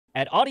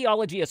At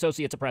Audiology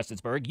Associates of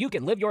Prestonsburg, you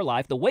can live your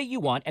life the way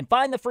you want and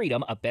find the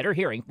freedom of better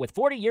hearing. With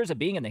 40 years of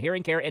being in the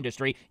hearing care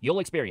industry, you'll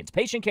experience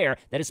patient care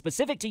that is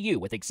specific to you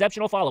with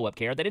exceptional follow-up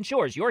care that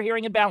ensures your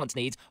hearing and balance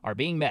needs are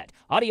being met.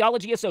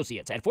 Audiology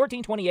Associates at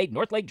 1428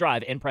 North Lake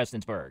Drive in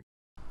Prestonsburg.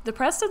 The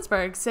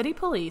Prestonsburg City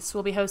Police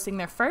will be hosting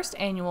their first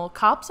annual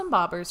Cops and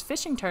Bobbers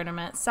fishing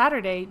tournament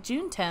Saturday,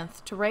 June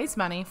 10th to raise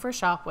money for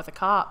Shop with a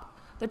Cop.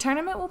 The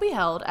tournament will be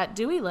held at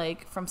Dewey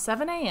Lake from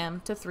 7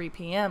 a.m. to 3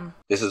 p.m.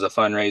 This is a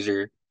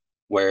fundraiser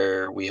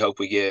where we hope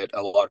we get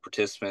a lot of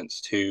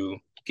participants to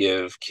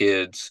give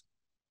kids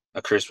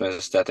a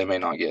Christmas that they may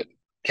not get.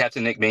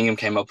 Captain Nick Bingham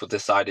came up with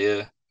this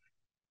idea,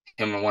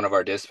 him and one of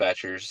our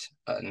dispatchers,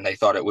 and they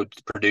thought it would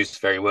produce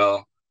very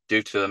well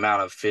due to the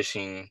amount of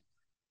fishing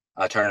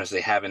tournaments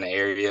they have in the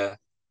area.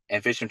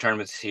 And fishing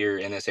tournaments here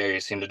in this area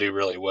seem to do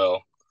really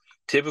well.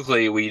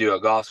 Typically, we do a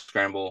golf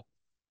scramble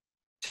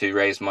to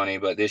raise money,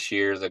 but this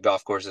year the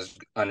golf course is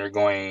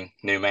undergoing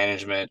new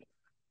management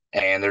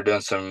and they're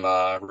doing some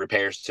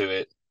repairs to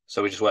it,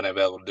 so we just wasn't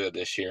able to do it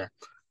this year.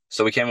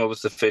 So we came up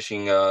with the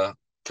fishing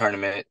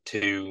tournament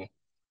to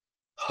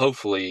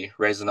hopefully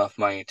raise enough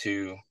money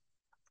to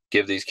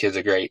give these kids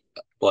a great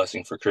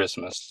blessing for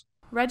Christmas.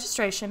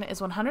 Registration is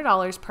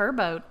 $100 per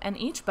boat, and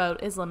each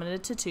boat is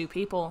limited to 2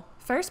 people.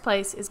 First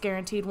place is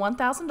guaranteed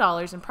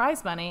 $1,000 in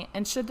prize money,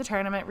 and should the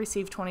tournament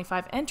receive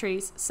 25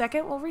 entries,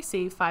 second will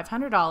receive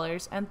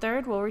 $500, and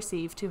third will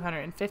receive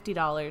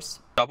 $250.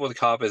 Shop with a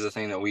Cop is a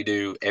thing that we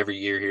do every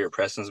year here at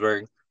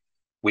Prestonsburg.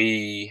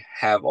 We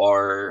have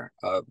our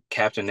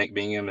Captain Nick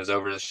Bingham is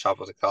over to Shop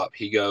with a Cop.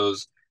 He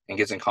goes and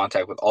gets in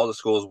contact with all the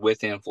schools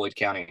within Floyd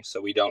County, so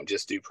we don't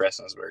just do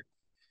Prestonsburg.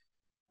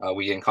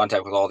 We get in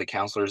contact with all the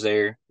counselors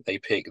there. They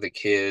pick the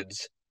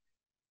kids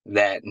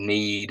that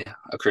need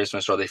a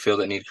Christmas or they feel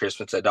that need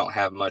Christmas that don't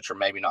have much or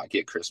maybe not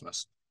get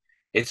Christmas.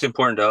 It's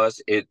important to us.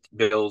 It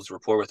builds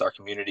rapport with our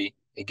community.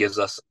 It gives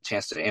us a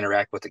chance to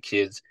interact with the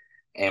kids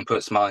and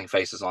put smiling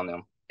faces on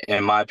them.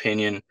 In my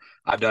opinion,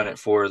 I've done it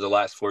for the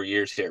last 4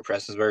 years here at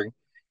Prestonsburg.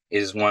 It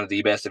is one of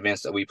the best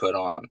events that we put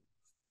on.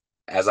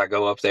 As I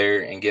go up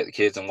there and get the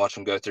kids and watch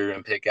them go through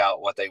and pick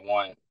out what they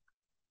want,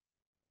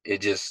 it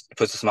just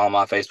puts a smile on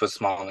my face, puts a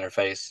smile on their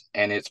face,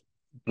 and it's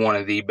one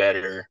of the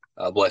better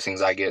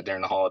blessings I get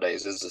during the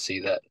holidays is to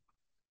see that.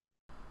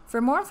 For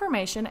more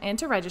information and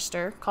to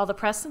register, call the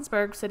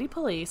Prestonsburg City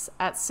Police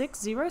at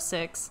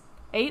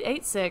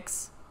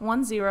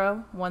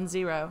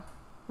 606-886-1010.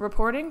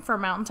 Reporting for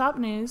Mountaintop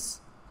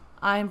News,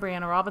 I'm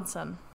Brianna Robinson.